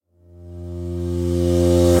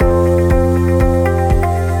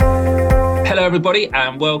Hello everybody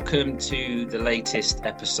and welcome to the latest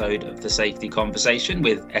episode of the Safety Conversation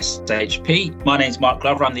with SHP. My name's Mark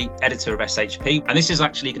Glover, I'm the editor of SHP, and this is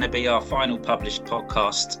actually going to be our final published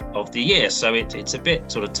podcast of the year, so it's a bit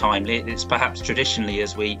sort of timely. It's perhaps traditionally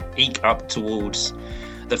as we eke up towards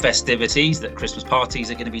the festivities, that Christmas parties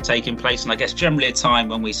are going to be taking place, and I guess generally a time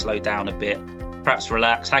when we slow down a bit, perhaps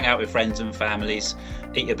relax, hang out with friends and families,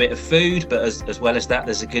 eat a bit of food, but as well as that,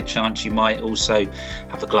 there's a good chance you might also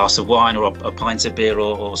have a glass of wine or a pint of beer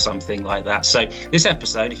or something like that. So this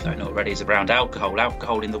episode, if you don't know already, is around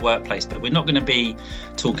alcohol in the workplace, but we're not going to be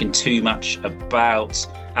talking too much about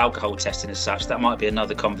alcohol testing as such. That might be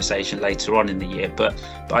another conversation later on in the year, but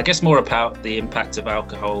I guess more about the impact of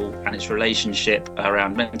alcohol and its relationship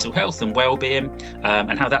around mental health and well-being,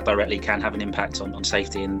 and how that directly can have an impact on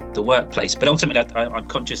safety in the workplace. But ultimately, I'm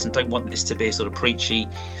conscious and don't want this to be a sort of preachy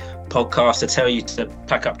podcast to tell you to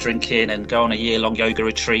pack up drinking and go on a year-long yoga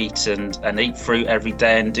retreat and eat fruit every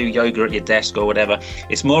day and do yoga at your desk or whatever.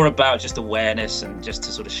 It's more about just awareness and just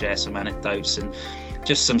to sort of share some anecdotes and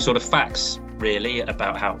just some sort of facts really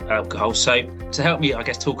about how alcohol. So to help me, I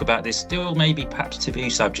guess, talk about this still maybe perhaps taboo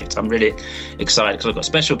subject, I'm really excited because I've got a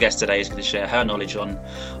special guest today who's going to share her knowledge on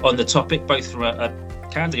the topic, both from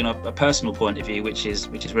a personal point of view, which is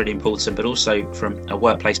really important, but also from a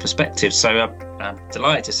workplace perspective. So I'm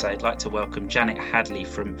delighted to say I'd like to welcome Janet Hadley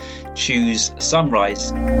from Choose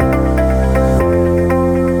Sunrise.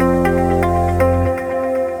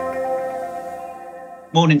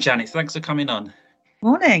 Morning, Janet. Thanks for coming on.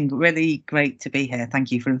 Morning. Really great to be here.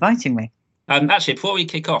 Thank you for inviting me. Actually, before we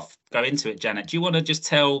kick off, go into it, Janet, do you want to just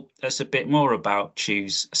tell us a bit more about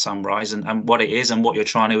Choose Sunrise and what it is and what you're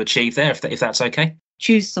trying to achieve there, if that's okay?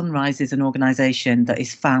 Choose Sunrise is an organisation that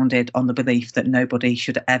is founded on the belief that nobody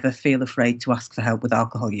should ever feel afraid to ask for help with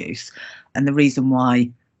alcohol use. And the reason why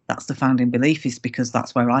that's the founding belief is because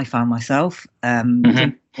that's where I found myself,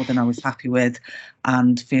 more than I was happy with,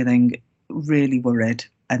 and feeling really worried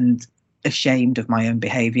and ashamed of my own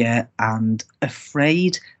behaviour and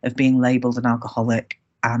afraid of being labelled an alcoholic,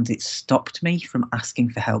 and it stopped me from asking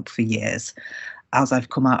for help for years. As I've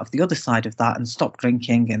come out of the other side of that and stopped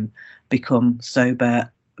drinking and become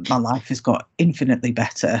sober, my life has got infinitely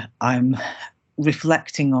better. I'm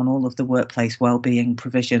reflecting on all of the workplace wellbeing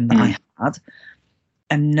provision that I had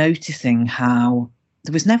and noticing how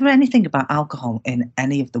there was never anything about alcohol in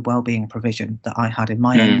any of the wellbeing provision that I had in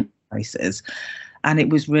my own places. And it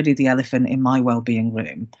was really the elephant in my wellbeing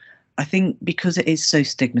room. I think because it is so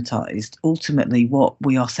stigmatised, ultimately what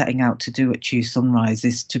we are setting out to do at Choose Sunrise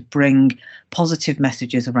is to bring positive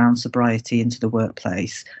messages around sobriety into the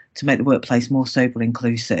workplace, to make the workplace more sober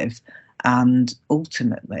inclusive, and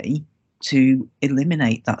ultimately to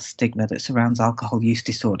eliminate that stigma that surrounds alcohol use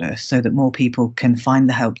disorder so that more people can find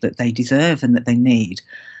the help that they deserve and that they need,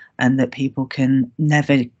 and that people can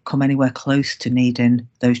never come anywhere close to needing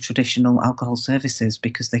those traditional alcohol services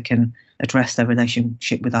because they can address their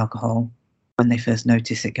relationship with alcohol when they first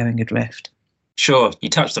notice it going adrift. Sure.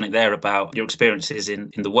 You touched on it there about your experiences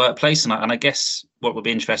in the workplace. And I guess what would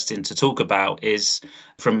be interesting to talk about is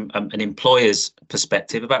from an employer's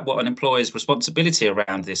perspective about what an employer's responsibility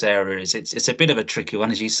around this area is. It's a bit of a tricky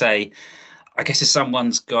one, as you say. I guess if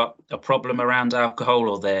someone's got a problem around alcohol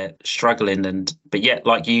or they're struggling, but yet,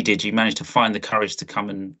 like you did, you managed to find the courage to come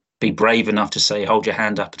and be brave enough to say, hold your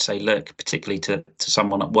hand up and say, look, particularly to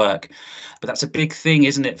someone at work. But that's a big thing,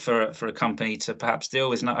 isn't it, for a company to perhaps deal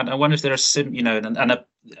with? And I wonder if there are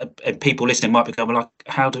and people listening might be going, well, like,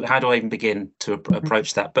 how do I even begin to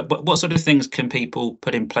approach that? But what sort of things can people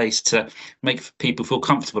put in place to make people feel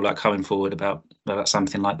comfortable about coming forward about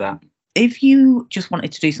something like that? If you just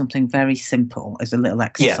wanted to do something very simple as a little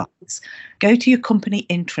exercise, go to your company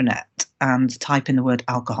intranet and type in the word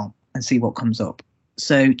alcohol and see what comes up.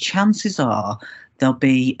 So chances are there'll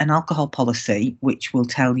be an alcohol policy which will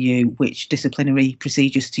tell you which disciplinary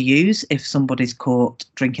procedures to use if somebody's caught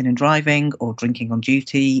drinking and driving or drinking on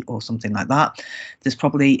duty or something like that. There's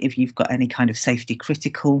probably, if you've got any kind of safety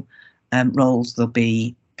critical roles, there'll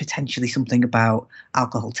be potentially something about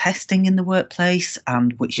alcohol testing in the workplace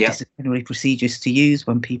and which disciplinary procedures to use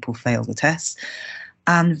when people fail the tests,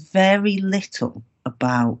 and very little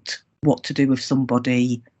about what to do if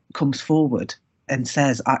somebody comes forward and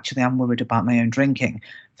says, actually, I'm worried about my own drinking.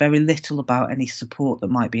 Very little about any support that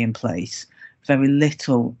might be in place. Very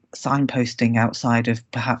little signposting outside of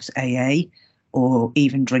perhaps AA or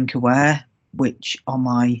even Drink Aware, which are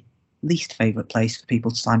my least favourite place for people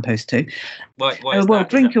to signpost to. Why is that?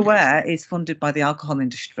 Drink Aware is funded by the alcohol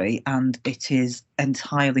industry, and it is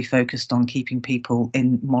entirely focused on keeping people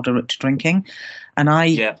in moderate drinking. And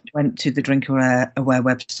I went to the Drink Aware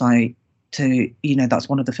website to, that's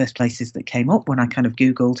one of the first places that came up when I kind of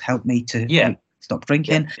Googled help me to stop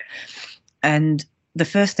drinking. Yeah. And the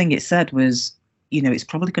first thing it said was, it's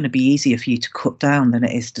probably going to be easier for you to cut down than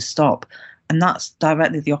it is to stop. And that's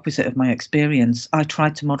directly the opposite of my experience. I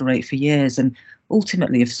tried to moderate for years. And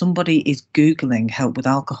ultimately, if somebody is Googling help with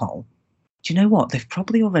alcohol, do you know what? They've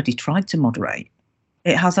probably already tried to moderate.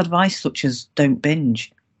 It has advice such as don't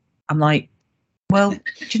binge. I'm like, well, do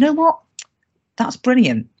you know what? That's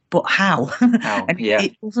brilliant. But how? And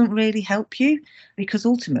it doesn't really help you, because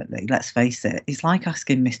ultimately, let's face it, it's like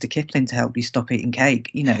asking Mr. Kipling to help you stop eating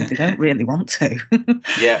cake. They don't really want to.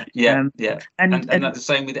 Yeah. And that's the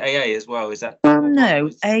same with AA as well. Is that? No,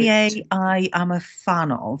 AA I am a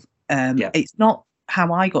fan of. It's not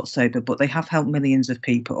how I got sober, but they have helped millions of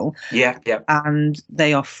people. Yeah. And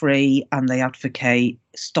they are free, and they advocate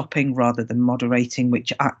stopping rather than moderating,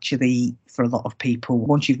 which actually, for a lot of people,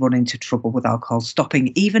 once you've run into trouble with alcohol,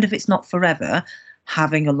 stopping, even if it's not forever,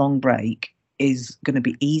 having a long break is going to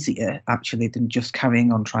be easier actually than just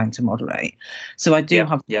carrying on trying to moderate. So I do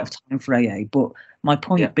have time for AA, but my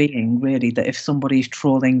point being really that if somebody's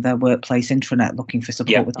trawling their workplace intranet looking for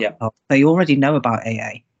support with alcohol, they already know about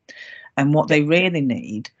AA. And what they really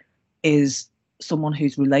need is someone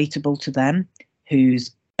who's relatable to them,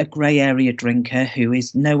 who's a grey area drinker, who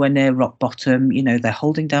is nowhere near rock bottom. They're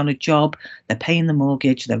holding down a job, they're paying the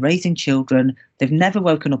mortgage, they're raising children, they've never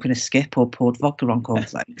woken up in a skip or poured vodka on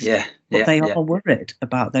cornflakes. But they are worried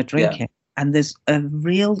about their drinking. And there's a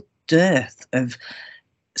real dearth of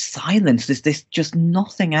silence. There's just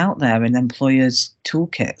nothing out there in employers'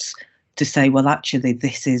 toolkits to say, well, actually,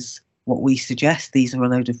 this is what we suggest. These are a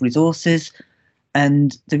load of resources.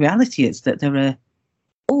 And the reality is that there are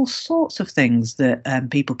all sorts of things that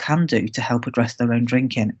people can do to help address their own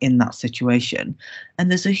drinking in that situation. And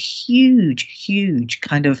there's a huge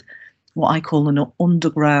kind of what I call an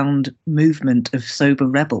underground movement of sober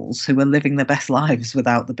rebels who are living their best lives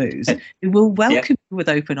without the booze, who will welcome you with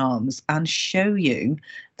open arms and show you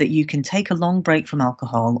that you can take a long break from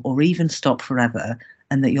alcohol or even stop forever,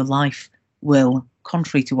 and that your life will,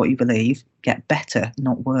 contrary to what you believe, get better,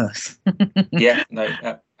 not worse.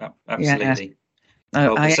 Absolutely.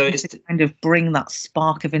 I aim to kind of bring that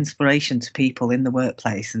spark of inspiration to people in the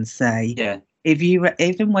workplace and say,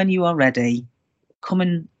 even when you are ready, come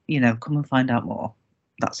and find out more.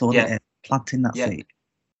 That's all it is, planting that seed.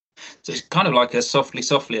 So it's kind of like a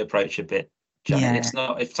softly approach a bit, Janet. It's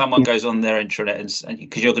not, if someone goes on their intranet and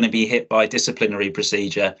because you're going to be hit by disciplinary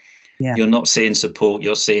procedure, you're not seeing support,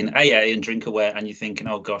 you're seeing AA and drink aware, and you're thinking,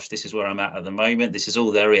 oh gosh, this is where I'm at the moment, this is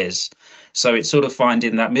all there is. So it's sort of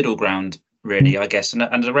finding that middle ground, really, I guess,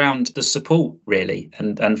 and around the support, really,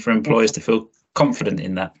 and for employers to feel confident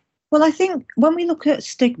in that. Well, I think when we look at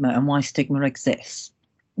stigma and why stigma exists,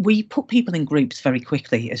 we put people in groups very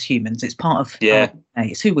quickly as humans. It's part of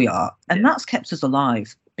it's who we are, and that's kept us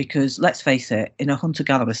alive. Because let's face it, in a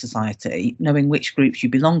hunter-gatherer society, knowing which groups you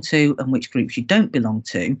belong to and which groups you don't belong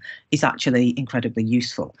to is actually incredibly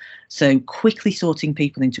useful. So quickly sorting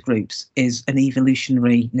people into groups is an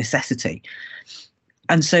evolutionary necessity.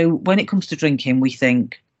 And so when it comes to drinking, we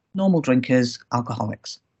think normal drinkers,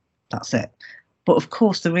 alcoholics. That's it. But of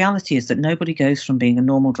course, the reality is that nobody goes from being a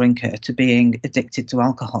normal drinker to being addicted to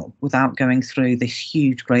alcohol without going through this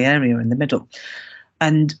huge grey area in the middle.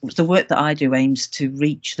 And the work that I do aims to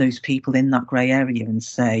reach those people in that grey area and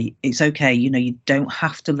say, it's okay, you don't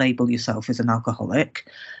have to label yourself as an alcoholic.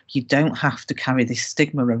 You don't have to carry this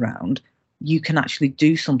stigma around. You can actually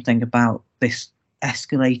do something about this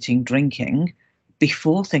escalating drinking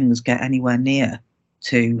before things get anywhere near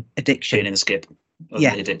to addiction. Being in the skip.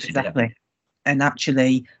 Addiction, exactly. And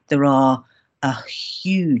actually, there are a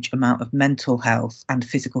huge amount of mental health and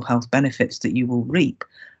physical health benefits that you will reap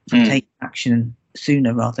from taking action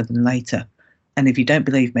sooner rather than later. And if you don't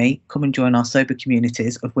believe me, come and join our sober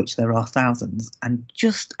communities, of which there are thousands, and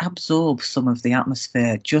just absorb some of the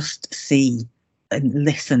atmosphere. Just see and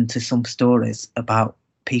listen to some stories about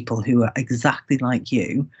people who are exactly like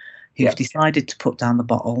you, who've decided to put down the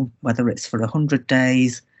bottle, whether it's for 100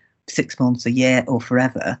 days, 6 months, a year, or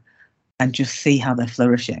forever, and just see how they're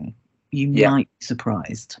flourishing. You might be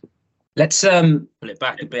surprised. Let's pull it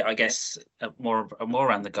back a bit, I guess, more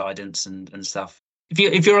around the guidance and stuff.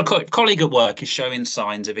 If you're a colleague at work is showing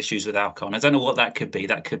signs of issues with alcohol, I don't know what that could be.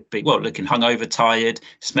 That could be, looking hungover, tired,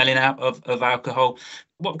 smelling out of alcohol.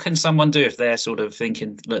 What can someone do if they're sort of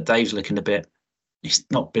thinking, look, Dave's looking a bit, it's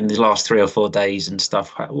not been the last 3 or 4 days and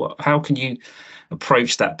stuff. How can you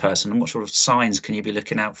approach that person, and what sort of signs can you be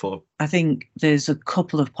looking out for? I think there's a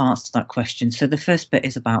couple of parts to that question. So the first bit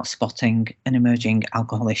is about spotting an emerging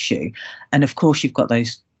alcohol issue. And of course, you've got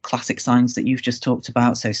those classic signs that you've just talked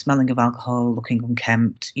about. So smelling of alcohol, looking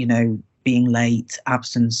unkempt, being late,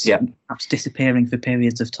 absence, perhaps disappearing for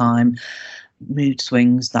periods of time, mood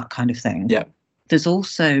swings, that kind of thing. Yeah. There's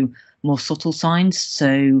also more subtle signs.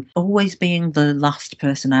 So always being the last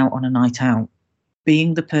person out on a night out,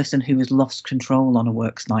 being the person who has lost control on a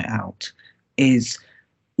works night out is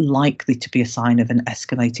likely to be a sign of an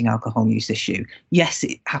escalating alcohol use issue. Yes,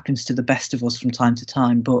 it happens to the best of us from time to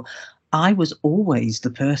time, but I was always the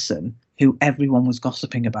person who everyone was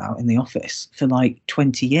gossiping about in the office for like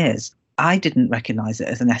 20 years. I didn't recognise it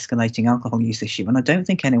as an escalating alcohol use issue, and I don't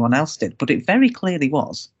think anyone else did, but it very clearly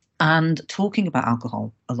was. And talking about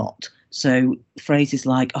alcohol a lot. So phrases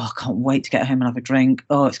like, oh, I can't wait to get home and have a drink.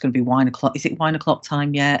 Oh, it's going to be wine o'clock. Is it wine o'clock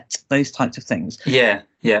time yet? Those types of things. Yeah.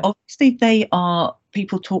 Obviously,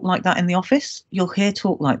 people talk like that in the office. You'll hear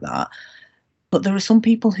talk like that. But there are some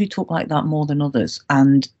people who talk like that more than others.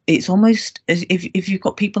 And it's almost as if you've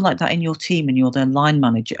got people like that in your team and you're their line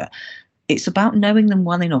manager, it's about knowing them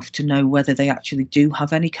well enough to know whether they actually do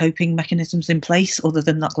have any coping mechanisms in place other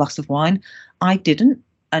than that glass of wine. I didn't.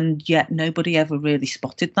 And yet nobody ever really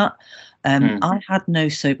spotted that. I had no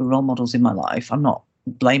sober role models in my life. I'm not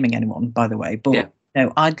blaming anyone, by the way, but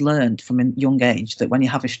I'd learned from a young age that when you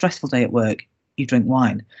have a stressful day at work, you drink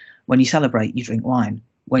wine. When you celebrate, you drink wine.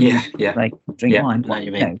 When you celebrate, you drink wine. What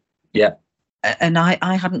you mean. Yeah. And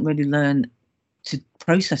I hadn't really learned to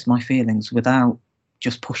process my feelings without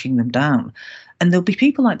just pushing them down. And there'll be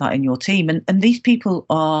people like that in your team. And these people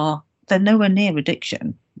they're nowhere near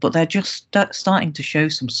addiction, but they're just starting to show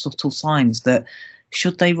some subtle signs that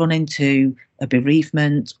should they run into a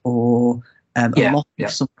bereavement or a loss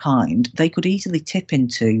of some kind, they could easily tip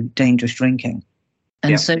into dangerous drinking.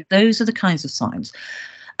 And so those are the kinds of signs.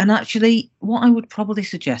 And actually, what I would probably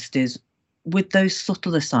suggest is with those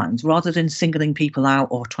subtler signs, rather than singling people out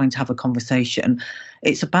or trying to have a conversation,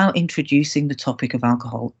 it's about introducing the topic of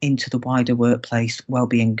alcohol into the wider workplace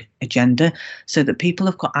wellbeing agenda so that people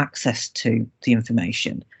have got access to the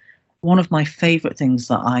information. One of my favourite things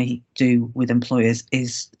that I do with employers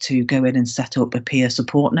is to go in and set up a peer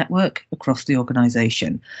support network across the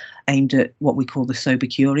organisation aimed at what we call the sober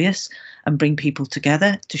curious, and bring people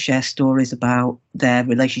together to share stories about their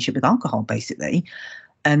relationship with alcohol, basically.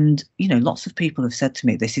 And, lots of people have said to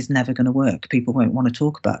me, this is never going to work. People won't want to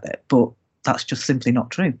talk about it. But that's just simply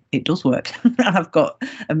not true. It does work. I've got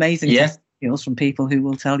amazing testimonials from people who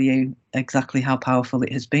will tell you exactly how powerful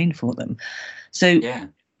it has been for them. So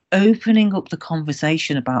opening up the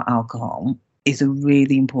conversation about alcohol is a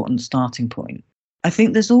really important starting point. I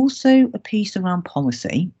think there's also a piece around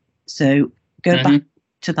policy. So go back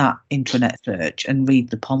to that intranet search and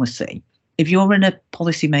read the policy. If you're in a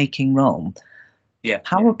policy-making role,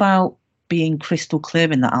 how about being crystal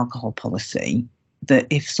clear in that alcohol policy that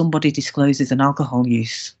if somebody discloses an alcohol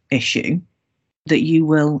use issue, that you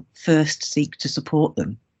will first seek to support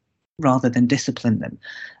them rather than discipline them?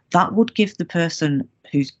 That would give the person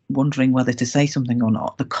who's wondering whether to say something or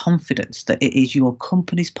not the confidence that it is your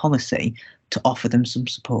company's policy to offer them some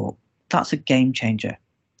support. That's a game changer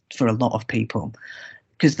for a lot of people.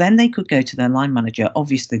 Because then they could go to their line manager.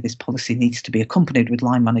 Obviously, this policy needs to be accompanied with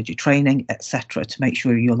line manager training, etc., to make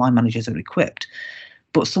sure your line managers are equipped.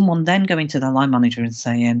 But someone then going to their line manager and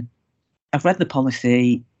saying, I've read the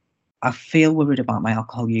policy, I feel worried about my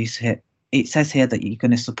alcohol use here. It says here that you're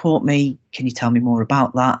going to support me. Can you tell me more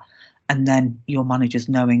about that? And then your manager's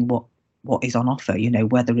knowing what is on offer,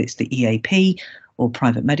 whether it's the EAP or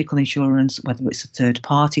private medical insurance, whether it's a third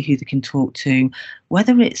party who they can talk to,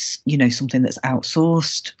 whether it's, something that's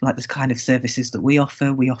outsourced, like the kind of services that we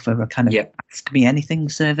offer. We offer a kind of ask me anything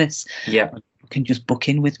service. You can just book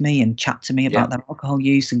in with me and chat to me about their alcohol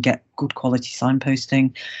use and get good quality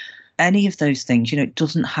signposting. Any of those things, it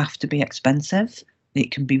doesn't have to be expensive.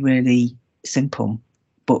 It can be really simple,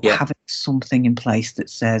 but having something in place that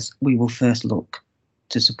says we will first look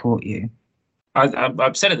to support you.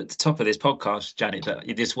 I've said it at the top of this podcast, Janet,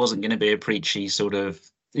 that this wasn't going to be a preachy sort of.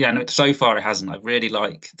 No, so far it hasn't. I really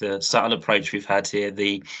like the subtle approach we've had here.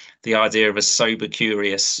 The idea of a sober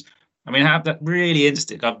curious. I mean, I have that really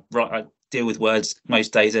instinct. I deal with words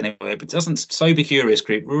most days anyway, but doesn't sober curious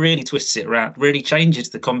group really twists it around, really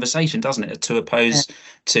changes the conversation, doesn't it, to oppose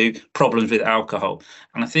to problems with alcohol.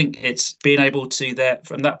 And I think it's being able to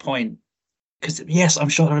from that point. Because, yes, I'm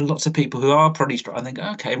sure there are lots of people who are probably I think,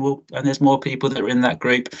 OK, well, and there's more people that are in that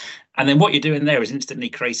group. And then what you're doing there is instantly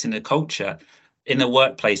creating a culture in the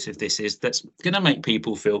workplace of this is that's going to make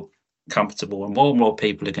people feel comfortable, and more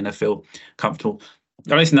people are going to feel comfortable. I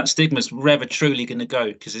don't think that stigma is ever truly going to go,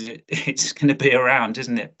 because it's going to be around,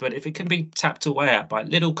 isn't it? But if it can be tapped away at by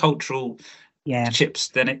little cultural chips,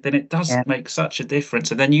 then it does Yeah. make such a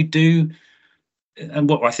difference. And then you do, and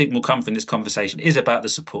what I think will come from this conversation is about the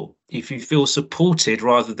support. If you feel supported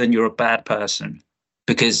rather than you're a bad person,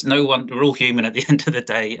 because we're all human at the end of the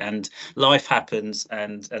day, and life happens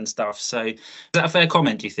and stuff. So is that a fair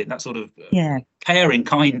comment, do you think? That sort of caring,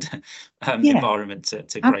 kind environment to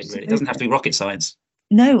create, really? It doesn't have to be rocket science.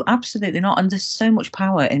 No, absolutely not. And there's so much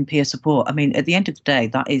power in peer support. I mean, at the end of the day,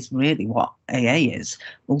 that is really what AA is,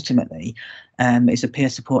 ultimately. It's a peer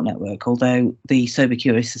support network, although the Sober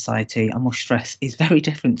Curious Society, I must stress, is very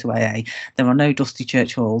different to AA. There are no dusty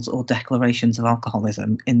church halls or declarations of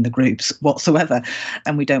alcoholism in the groups whatsoever,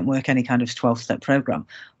 and we don't work any kind of 12-step programme.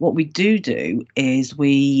 What we do is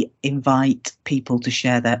we invite people to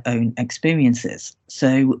share their own experiences.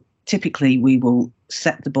 So typically we will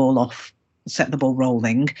set the ball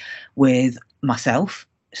rolling with myself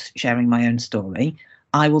sharing my own story.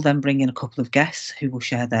 I will then bring in a couple of guests who will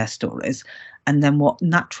share their stories. And then what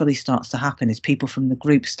naturally starts to happen is people from the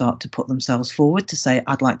group start to put themselves forward to say,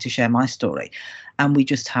 I'd like to share my story. And we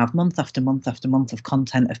just have month after month after month of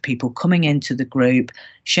content of people coming into the group,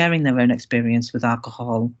 sharing their own experience with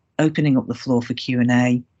alcohol, opening up the floor for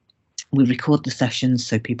Q&A. We record the sessions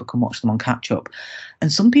so people can watch them on catch up.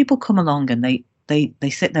 And some people come along and they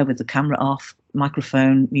sit there with the camera off,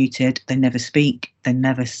 microphone muted. They never speak. They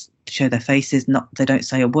never show their faces. They don't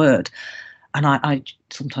say a word. And I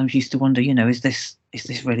sometimes used to wonder, is this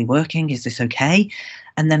really working? Is this okay?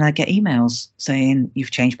 And then I get emails saying,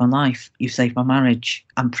 you've changed my life. You've saved my marriage.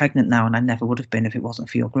 I'm pregnant now, and I never would have been if it wasn't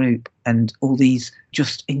for your group. And all these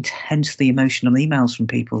just intensely emotional emails from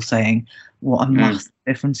people saying what a massive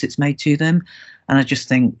difference it's made to them. And I just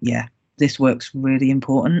think, this work's really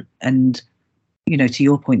important. And to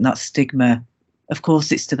your point, that stigma, of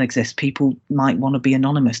course, it still exists. People might want to be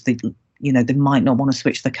anonymous. They might not want to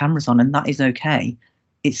switch their cameras on, and that is okay.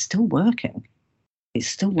 It's still working.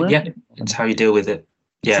 Yeah, it's how you deal with it.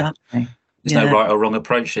 Yeah, exactly. There's no right or wrong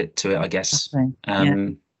approach to it, I guess.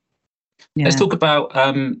 Exactly. Let's talk about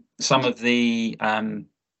some of the, going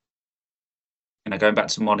back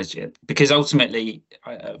to monitoring, because ultimately,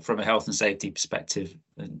 from a health and safety perspective,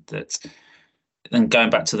 and going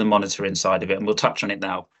back to the monitoring side of it, and we'll touch on it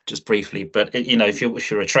now just briefly. But if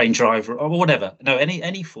you're a train driver or whatever,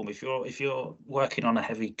 any form, if you're working on a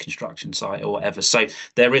heavy construction site or whatever, so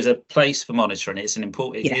there is a place for monitoring. It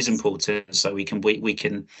is important, so we can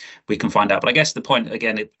find out. But I guess the point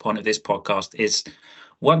of this podcast is,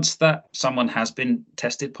 once that someone has been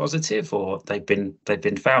tested positive, or they've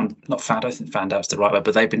been found, not found, I think found out's the right word,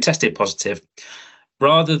 but they've been tested positive,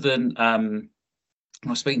 rather than I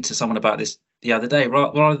was speaking to someone about this the other day,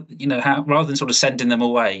 rather than sort of sending them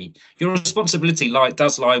away, your responsibility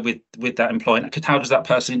does lie with that employee. How does that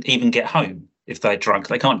person even get home if they're drunk?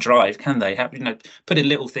 They can't drive, can they? Putting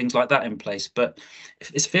little things like that in place. But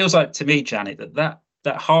it feels like to me, Janet, that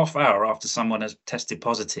half hour after someone has tested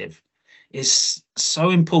positive is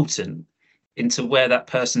so important into where that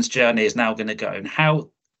person's journey is now going to go, and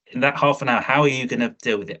how in that half an hour, how are you going to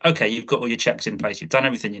deal with it? Okay, you've got all your checks in place. You've done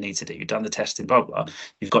everything you need to do. You've done the testing, blah, blah.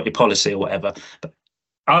 You've got your policy or whatever. But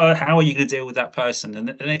how are you going to deal with that person? And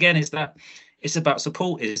again, it's about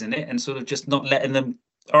support, isn't it? And sort of just not letting them,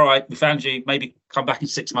 all right, we found you, maybe come back in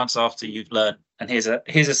 6 months after you've learned. And here's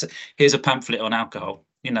a pamphlet on alcohol.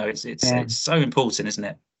 It's so important, isn't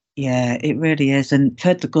it? Yeah, it really is. And I've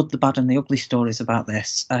heard the good, the bad and the ugly stories about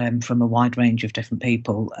this from a wide range of different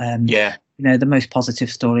people. The most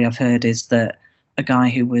positive story I've heard is that a guy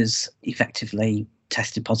who was effectively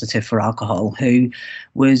tested positive for alcohol, who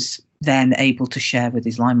was then able to share with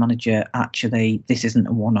his line manager, actually, this isn't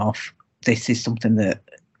a one-off. This is something that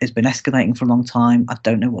has been escalating for a long time. I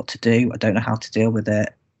don't know what to do. I don't know how to deal with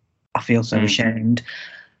it. I feel so ashamed.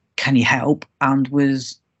 Can you help? And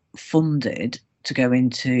was funded to go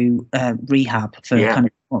into rehab for kind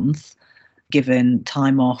of a month, given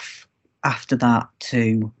time off after that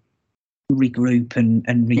to regroup and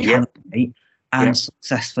recalibrate, and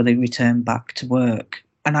successfully return back to work.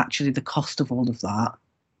 And actually the cost of all of that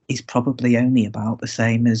is probably only about the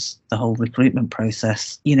same as the whole recruitment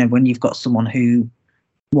process. When you've got someone who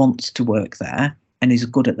wants to work there and is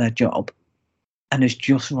good at their job and has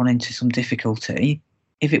just run into some difficulty,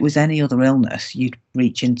 if it was any other illness, you'd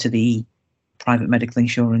reach into the private medical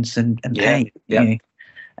insurance and pay.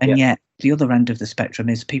 Yet the other end of the spectrum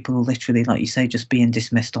is people are literally, like you say, just being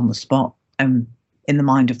dismissed on the spot. And in the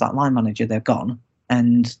mind of that line manager, they're gone,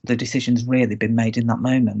 and the decision's really been made in that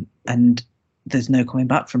moment, and there's no coming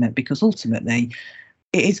back from it, because ultimately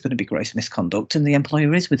it is going to be gross misconduct, and the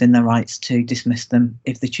employer is within their rights to dismiss them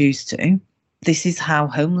if they choose to. This is how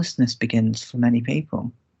homelessness begins for many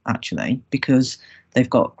people, actually, because they've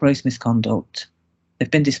got gross misconduct,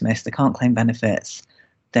 they've been dismissed, they can't claim benefits,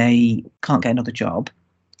 they can't get another job,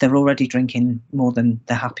 they're already drinking more than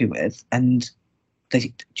they're happy with, and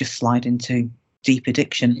they just slide into deep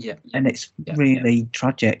addiction. And it's really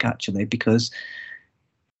tragic, actually, because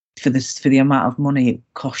for the amount of money it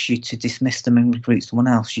costs you to dismiss them and recruit someone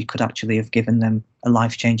else, you could actually have given them a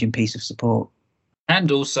life-changing piece of support.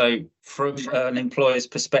 And also from an employer's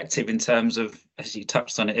perspective, in terms of, as you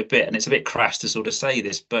touched on it a bit, and it's a bit crass to sort of say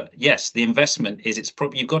this, but yes, the investment is, it's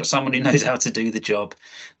probably, you've got someone who knows how to do the job.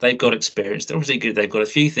 They've got experience. They're obviously good. They've got a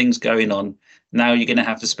few things going on. Now you're going to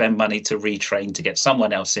have to spend money to retrain to get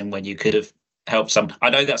someone else in when you could have helped some. I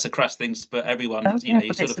know that's a crass thing, but everyone,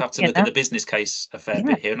 you sort of have to look at the business case a fair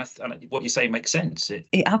bit here. And what you say makes sense.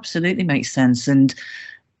 It absolutely makes sense. And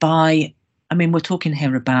we're talking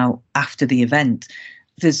here about after the event.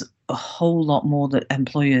 There's a whole lot more that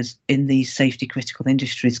employers in these safety critical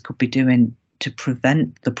industries could be doing to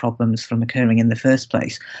prevent the problems from occurring in the first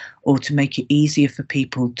place, or to make it easier for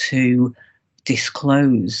people to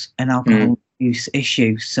disclose an alcohol use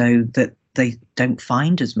issue so that they don't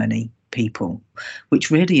find as many people,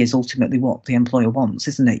 which really is ultimately what the employer wants,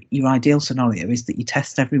 isn't it? Your ideal scenario is that you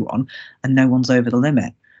test everyone and no one's over the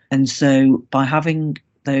limit. And so by having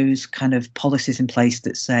those kind of policies in place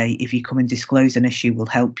that say, if you come and disclose an issue, we'll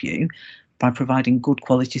help you, by providing good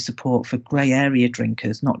quality support for grey area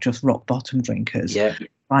drinkers, not just rock bottom drinkers,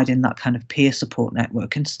 providing that kind of peer support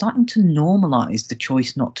network, and starting to normalise the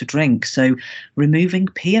choice not to drink. So removing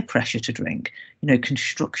peer pressure to drink,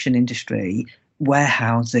 construction industry,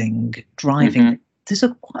 warehousing, driving, there's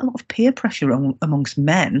quite a lot of peer pressure amongst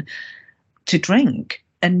men to drink,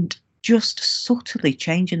 and just subtly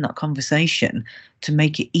changing that conversation to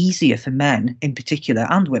make it easier for men in particular,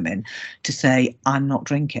 and women, to say, I'm not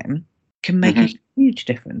drinking, can make a huge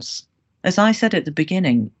difference. As I said at the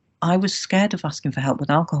beginning, I was scared of asking for help with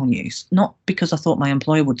alcohol use, not because I thought my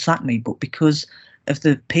employer would sack me, but because of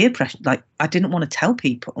the peer pressure. Like, I didn't want to tell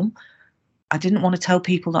people. I didn't want to tell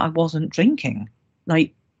people that I wasn't drinking.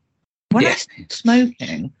 Like, when I started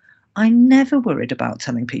smoking, I never worried about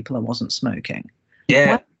telling people I wasn't smoking. When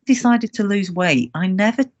I decided to lose weight, I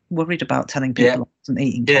never worried about telling people I wasn't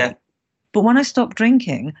eating cake. But when I stopped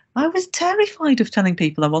drinking, I was terrified of telling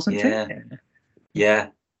people I wasn't drinking.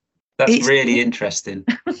 That's really interesting,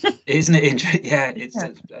 isn't it?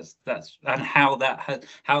 That's and how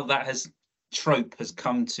that has trope has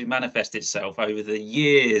come to manifest itself over the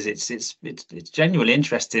years. It's genuinely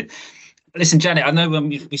interesting. Listen, Janet, I know when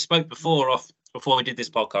we spoke before we did this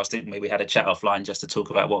podcast, didn't we? We had a chat offline just to talk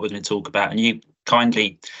about what we're going to talk about, and you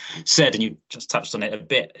kindly said, and you just touched on it a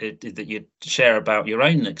bit, that you'd share about your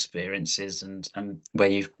own experiences and where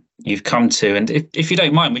you've come to. And if you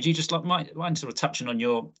don't mind, would you just mind sort of touching on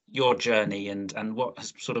your journey and what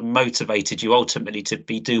has sort of motivated you ultimately to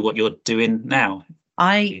do what you're doing now?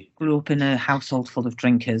 I grew up in a household full of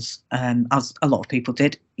drinkers, as a lot of people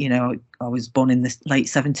did. I was born in the late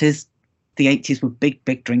 70s. The 80s were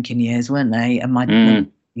big drinking years, weren't they? And my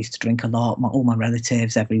mum used to drink a lot. All my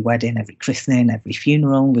relatives, every wedding, every christening, every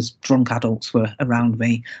funeral, was drunk adults were around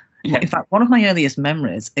me. In fact, one of my earliest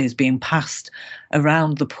memories is being passed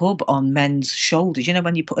around the pub on men's shoulders.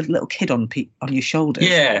 When you put a little kid on your shoulders?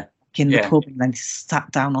 In the pub, and then sat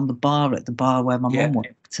down on the bar at the bar where my mum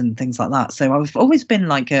worked and things like that. So I've always been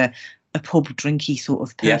like a pub drinky sort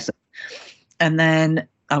of person. And then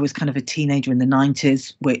I was kind of a teenager in the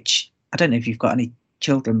 90s, which I don't know if you've got any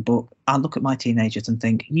children, but I look at my teenagers and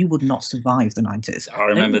think, you would not survive the 90s. I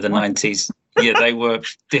remember the 90s. They were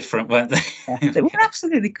different, weren't they? They were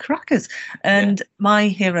absolutely crackers. And my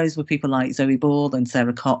heroes were people like Zoe Ball and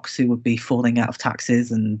Sarah Cox, who would be falling out of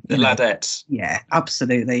taxis. And the ladettes. Yeah,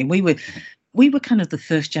 absolutely. And we were kind of the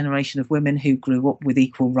first generation of women who grew up with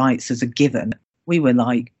equal rights as a given. We were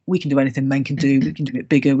like, we can do anything men can do. We can do it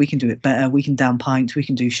bigger. We can do it better. We can down pints. We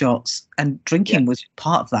can do shots. And drinking was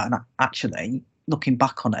part of that. And actually, looking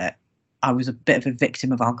back on it, I was a bit of a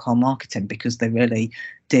victim of alcohol marketing, because they really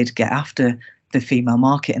did get after the female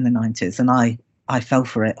market in the 90s. And I fell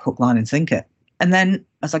for it, hook, line and sinker. And then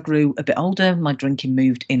as I grew a bit older, my drinking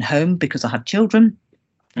moved in home because I had children.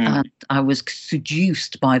 And I was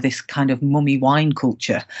seduced by this kind of mummy wine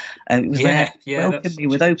culture. It was welcomed me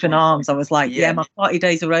with open arms. I was like, my party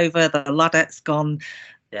days are over. The ladette's gone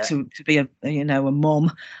to be a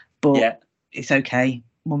mum, but it's okay.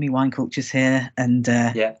 Mummy wine culture's here, and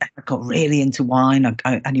I got really into wine.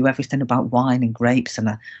 I knew everything about wine and grapes, and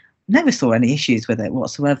I never saw any issues with it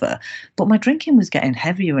whatsoever. But my drinking was getting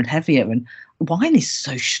heavier and heavier, and wine is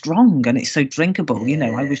so strong and it's so drinkable.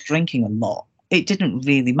 I was drinking a lot. It didn't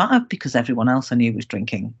really matter because everyone else I knew was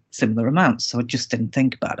drinking similar amounts, so I just didn't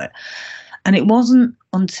think about it. And it wasn't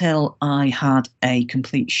until I had a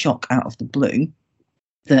complete shock out of the blue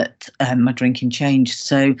that my drinking changed.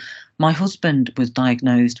 So my husband was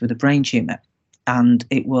diagnosed with a brain tumour, and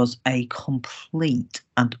it was a complete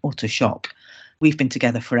and utter shock. We've been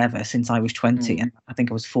together forever, since I was 20, and I think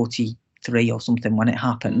I was 43 or something when it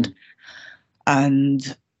happened.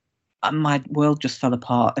 And my world just fell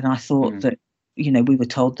apart. And I thought that, we were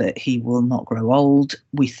told that he will not grow old.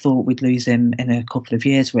 We thought we'd lose him in a couple of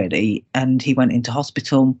years, really. And he went into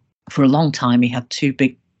hospital for a long time. He had two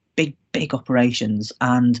big operations,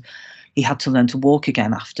 and he had to learn to walk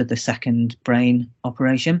again after the second brain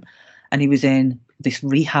operation. And he was in this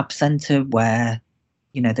rehab centre where,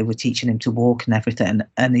 they were teaching him to walk and everything.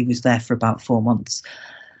 And he was there for about 4 months.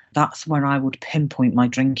 That's when I would pinpoint my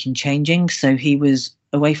drinking changing. So he was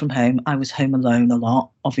away from home. I was home alone a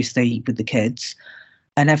lot, obviously with the kids.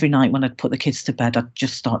 And every night when I'd put the kids to bed, I'd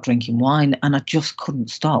just start drinking wine, and I just couldn't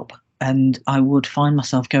stop. And I would find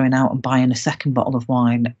myself going out and buying a second bottle of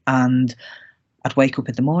wine, and I'd wake up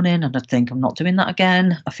in the morning and I'd think, I'm not doing that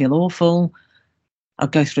again. I feel awful.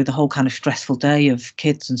 I'd go through the whole kind of stressful day of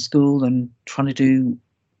kids and school and trying to do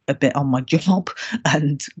a bit on my job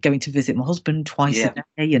and going to visit my husband twice a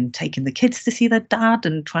day and taking the kids to see their dad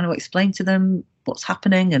and trying to explain to them what's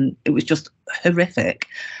happening. And it was just horrific.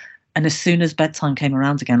 And as soon as bedtime came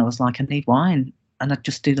around again, I was like, I need wine. And I'd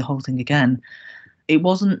just do the whole thing again. It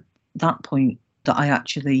wasn't that point that I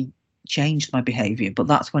actually changed my behaviour, but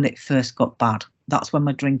that's when it first got bad. That's when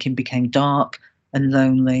my drinking became dark and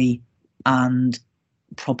lonely and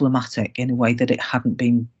problematic in a way that it hadn't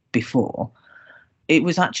been before. It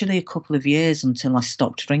was actually a couple of years until I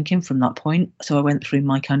stopped drinking from that point. So I went through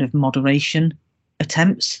my kind of moderation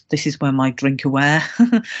attempts. This is where my drink aware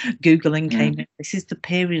Googling came in. This is the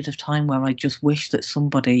period of time where I just wish that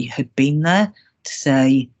somebody had been there to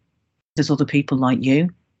say, there's other people like you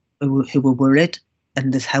who were worried,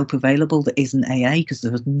 and there's help available that isn't AA, because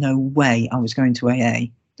there was no way I was going to AA.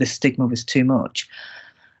 The stigma was too much.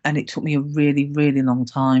 And it took me a really, really long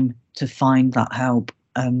time to find that help.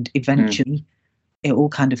 And eventually it all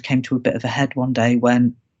kind of came to a bit of a head one day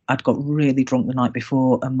when I'd got really drunk the night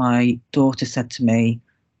before, and my daughter said to me,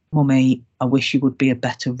 Mummy, I wish you would be a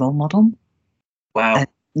better role model. Wow.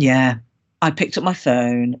 Yeah. I picked up my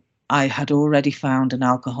phone. I had already found an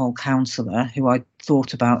alcohol counsellor who I'd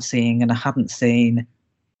thought about seeing and I hadn't seen.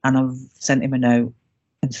 And I sent him a note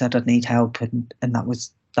and said I'd need help. And that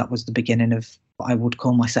was the beginning of what I would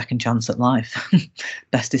call my second chance at life.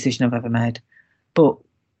 Best decision I've ever made. But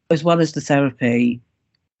as well as the therapy,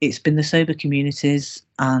 it's been the sober communities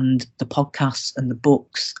and the podcasts and the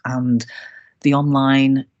books and the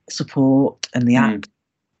online support and the app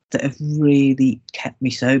that have really kept me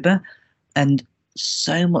sober. And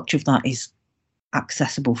so much of that is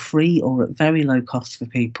accessible free or at very low cost for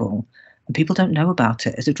people. And people don't know about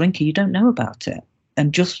it. As a drinker, you don't know about it.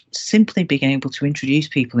 And just simply being able to introduce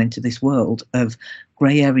people into this world of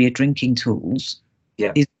grey area drinking tools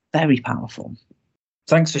is very powerful.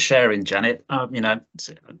 Thanks for sharing, Janet.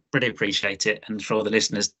 Really appreciate it, and for all the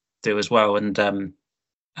listeners do as well. And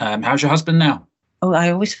how's your husband now? Oh,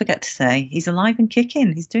 I always forget to say he's alive and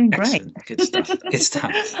kicking. He's doing great. Excellent. Good stuff. Good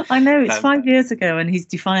stuff. I know, it's 5 years ago and he's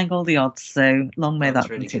defying all the odds. So long may that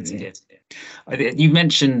really continue. Good. You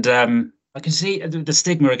mentioned, I can see the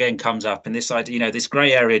stigma again comes up, and this idea, this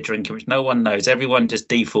grey area drinking, which no one knows. Everyone just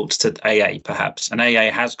defaults to AA, perhaps. And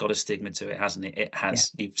AA has got a stigma to it, hasn't it? It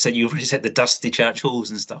has. Yeah. You already said the dusty church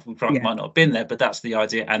halls and stuff. We probably might not have been there, but that's the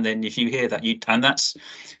idea. And then if you hear that,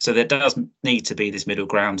 so there does need to be this middle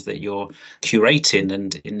ground that you're curating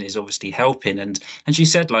and is obviously helping. And she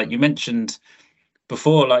said, like you mentioned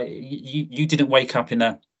before, like you didn't wake up in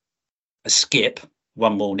a skip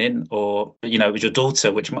one morning, or with your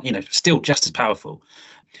daughter, which still just as powerful.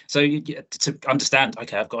 So to understand,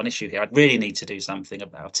 okay, I've got an issue here, I really need to do something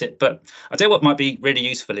about it. But I tell you what might be really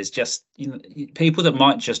useful is just people that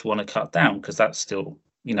might just want to cut down, because that's still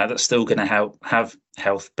going to have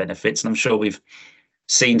health benefits, and I'm sure we've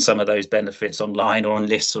seen some of those benefits online or on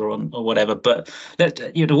lists or whatever. But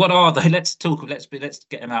what are they? Let's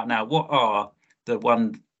get them out now. What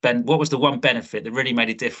was the one benefit that really made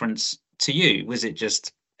a difference to you? Was it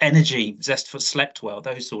just energy, zest for slept well,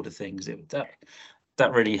 those sort of things?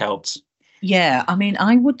 That really helped. Yeah, I mean,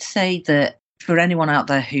 I would say that for anyone out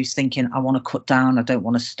there who's thinking, I want to cut down, I don't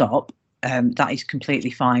want to stop, that is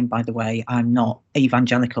completely fine, by the way. I'm not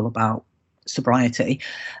evangelical about sobriety.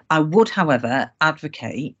 I would, however,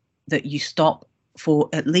 advocate that you stop for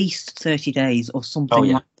at least 30 days or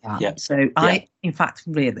something like that. Yeah. So I, in fact,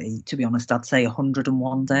 really, to be honest, I'd say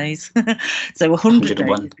 101 days. So 100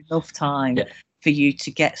 days is enough time for you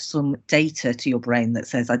to get some data to your brain that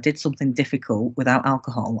says, I did something difficult without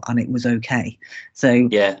alcohol and it was okay. So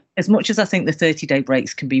as much as I think the 30-day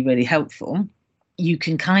breaks can be really helpful, you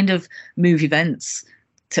can kind of move events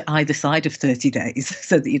to either side of 30 days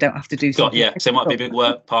so that you don't have to do something. So it might be a big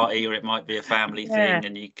work party, or it might be a family thing,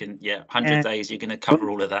 and you can 100 days you're going to cover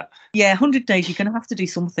all of that. 100 days you're going to have to do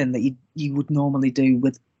something that you would normally do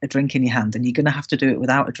with a drink in your hand, and you're going to have to do it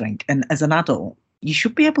without a drink. And as an adult, you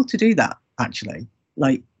should be able to do that, actually.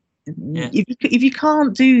 Like, if you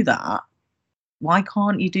can't do that, why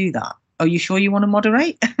can't you do that? Are you sure you want to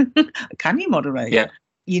moderate? Can you moderate? Yeah.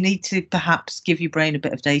 You need to perhaps give your brain a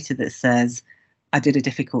bit of data that says, I did a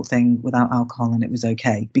difficult thing without alcohol and it was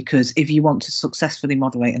okay. Because if you want to successfully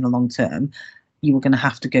moderate in the long term, you are going to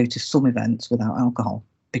have to go to some events without alcohol,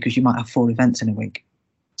 because you might have 4 events in a week.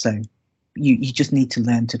 So you just need to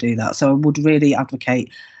learn to do that. So I would really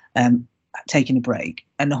advocate taking a break.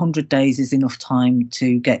 And 100 days is enough time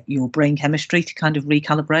to get your brain chemistry to kind of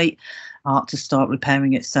recalibrate, to start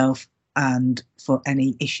repairing itself, and for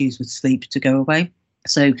any issues with sleep to go away.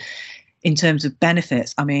 So in terms of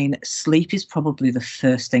benefits, I mean, sleep is probably the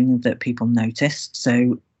first thing that people notice.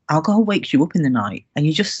 So alcohol wakes you up in the night and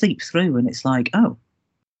you just sleep through, and it's like, oh,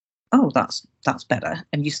 that's better.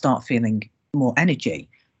 And you start feeling more energy.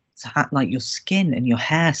 It's like your skin and your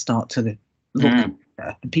hair start to look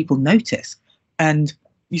better, and people notice. And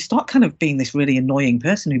you start kind of being this really annoying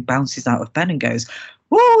person who bounces out of bed and goes,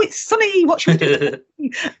 oh, it's sunny, what should we do?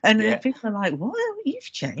 And people are like, what? You've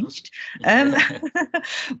changed.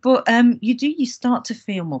 But you start to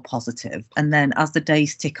feel more positive. And then as the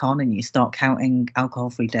days tick on and you start counting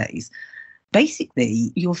alcohol-free days,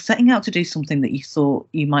 basically you're setting out to do something that you thought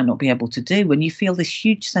you might not be able to do. And you feel this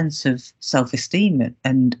huge sense of self-esteem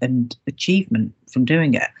and achievement from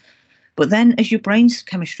doing it. But then as your brain's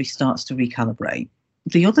chemistry starts to recalibrate,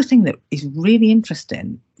 the other thing that is really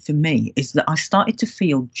interesting for me is that I started to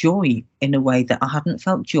feel joy in a way that I hadn't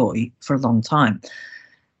felt joy for a long time.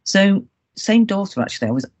 So same daughter,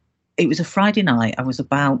 actually, it was a Friday night. I was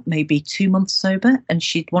about maybe 2 months sober, and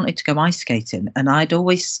she'd wanted to go ice skating. And I'd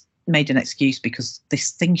always made an excuse, because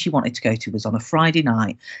this thing she wanted to go to was on a Friday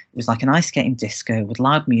night. It was like an ice skating disco with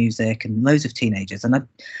loud music and loads of teenagers, and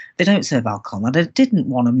they don't serve alcohol, and I didn't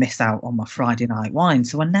want to miss out on my Friday night wine,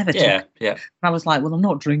 so I never took it. I was like, well, I'm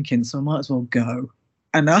not drinking, so I might as well go.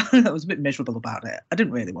 And I was a bit miserable about it. I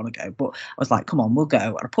didn't really want to go, but I was like, come on, we'll go.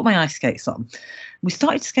 And I put my ice skates on. We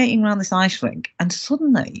started skating around this ice rink, and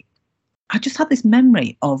suddenly I just had this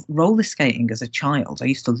memory of roller skating as a child. I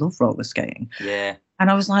used to love roller skating. Yeah. And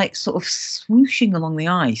I was like sort of swooshing along the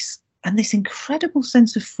ice, and this incredible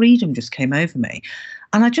sense of freedom just came over me.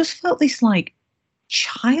 And I just felt this like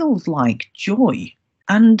childlike joy.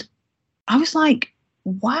 And I was like,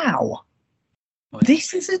 wow,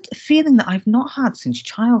 this is a feeling that I've not had since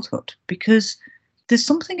childhood, because there's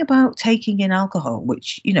something about taking in alcohol,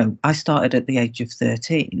 which, I started at the age of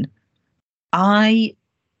 13. I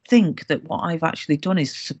think that what I've actually done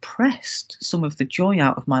is suppressed some of the joy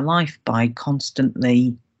out of my life by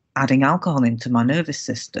constantly adding alcohol into my nervous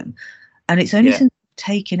system. And it's only since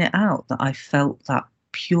taking it out that I felt that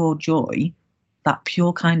pure joy, that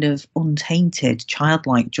pure kind of untainted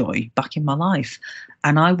childlike joy back in my life.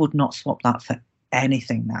 And I would not swap that for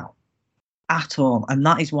anything now at all. And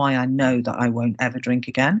that is why I know that I won't ever drink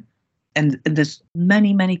again. And there's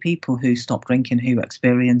many, many people who stop drinking who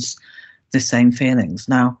experience the same feelings.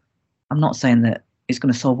 Now, I'm not saying that it's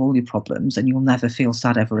going to solve all your problems and you'll never feel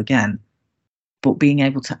sad ever again, but being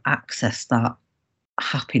able to access that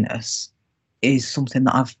happiness is something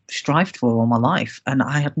that I've strived for all my life. And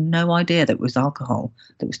I had no idea that it was alcohol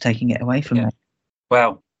that was taking it away from me.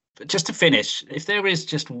 Well, just to finish, if there is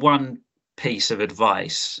just one piece of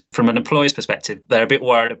advice from an employer's perspective, they're a bit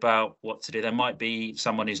worried about what to do. There might be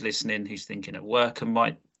someone who's listening who's thinking at work and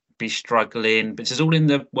might be struggling, but it's all in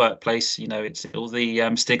the workplace. It's all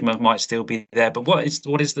the stigma might still be there. But what is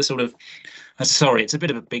the sort of, sorry, it's a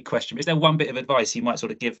bit of a big question, but is there one bit of advice you might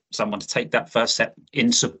sort of give someone to take that first step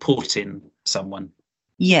in supporting someone?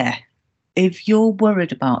 Yeah, if you're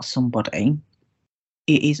worried about somebody,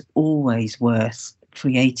 it is always worth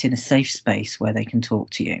creating a safe space where they can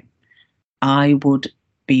talk to you. I would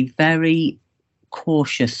be very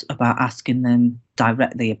cautious about asking them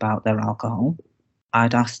directly about their alcohol.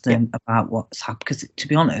 I'd ask them about what's happened, because to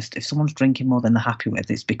be honest, if someone's drinking more than they're happy with,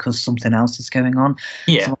 it's because something else is going on.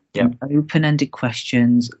 So open-ended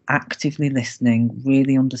questions, actively listening,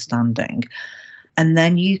 really understanding. And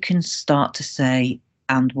then you can start to say,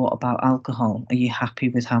 and what about alcohol? Are you happy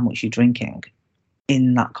with how much you're drinking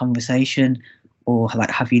in that conversation? Or like,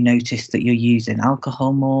 have you noticed that you're using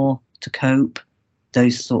alcohol more to cope?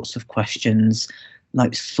 those sorts of questions,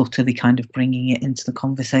 like subtly kind of bringing it into the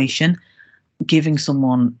conversation, giving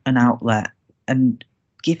someone an outlet and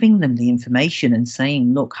giving them the information and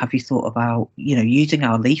saying, look, have you thought about, using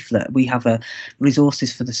our leaflet? We have a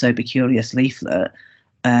resources for the Sober Curious leaflet,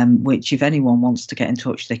 which if anyone wants to get in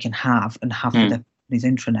touch, they can have for their company's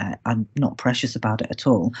intranet. I'm not precious about it at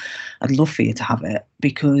all. I'd love for you to have it,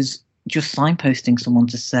 because just signposting someone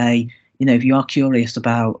to say, if you are curious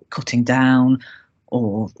about cutting down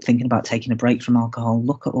or thinking about taking a break from alcohol,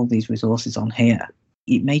 look at all these resources on here.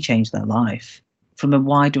 It may change their life. From a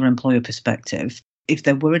wider employer perspective, if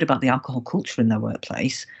they're worried about the alcohol culture in their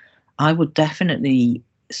workplace, I would definitely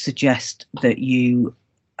suggest that you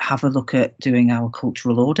have a look at doing our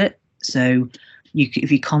cultural audit. So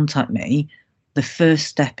if you contact me, the first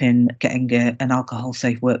step in getting an alcohol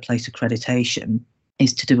safe workplace accreditation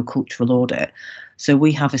is to do a cultural audit. So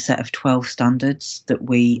we have a set of 12 standards that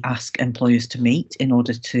we ask employers to meet in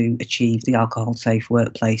order to achieve the alcohol safe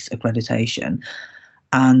workplace accreditation.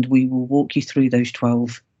 And we will walk you through those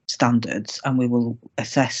 12 standards, and we will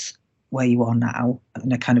assess where you are now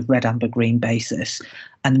on a kind of red, amber, green basis.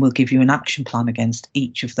 And we'll give you an action plan against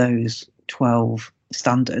each of those 12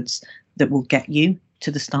 standards that will get you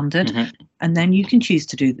to the standard. Mm-hmm. And then you can choose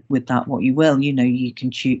to do with that what you will. You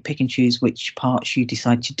can pick and choose which parts you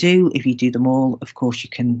decide to do. If you do them all, of course, you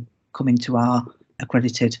can come into our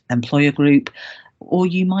accredited employer group. Or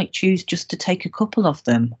you might choose just to take a couple of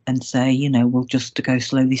them and say, we'll just go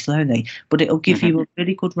slowly. But it'll give you a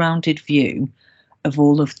really good rounded view of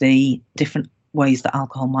all of the different ways that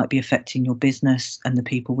alcohol might be affecting your business and the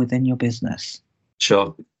people within your business.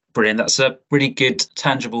 Sure. Brilliant. That's a really good,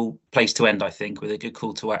 tangible place to end, I think, with a good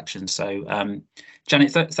call to action. So,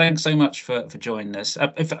 Janet, thanks so much for joining us.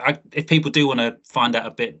 If people do want to find out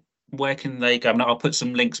a bit, where can they go? I'll put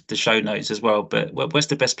some links to the show notes as well, but where's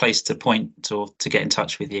the best place to point or to get in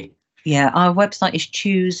touch with you? Yeah, our website is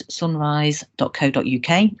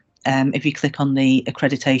choosesunrise.co.uk. If you click on the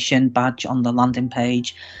accreditation badge on the landing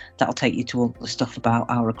page, that'll take you to all the stuff about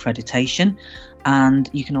our accreditation. And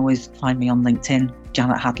you can always find me on LinkedIn,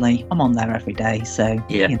 Janet Hadley. I'm on there every day, so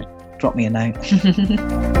drop me a note.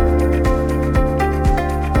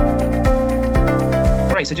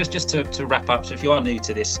 So just to wrap up, so if you are new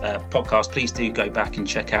to this podcast, please do go back and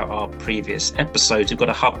check out our previous episodes. We've got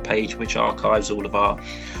a hub page which archives all of our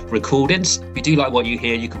recordings. If you do like what you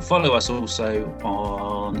hear, you can follow us also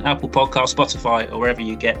on Apple Podcasts, Spotify, or wherever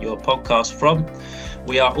you get your podcast from.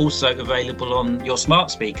 We are also available on your smart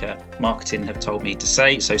speaker, marketing have told me to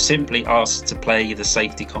say. So simply ask to play the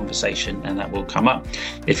safety conversation and that will come up.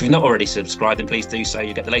 If you've not already subscribed, then please do so.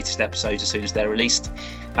 You get the latest episodes as soon as they're released.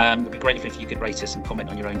 It would be great if you could rate us and comment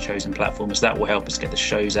on your own chosen platform, as that will help us get the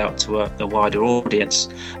shows out to a wider audience.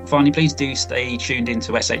 Finally, please do stay tuned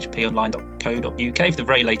into shponline.co.uk for the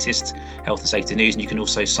very latest health and safety news. And you can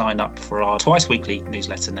also sign up for our twice weekly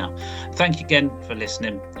newsletter now. Thank you again for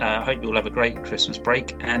listening. I hope you all have a great Christmas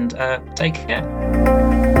break and take care.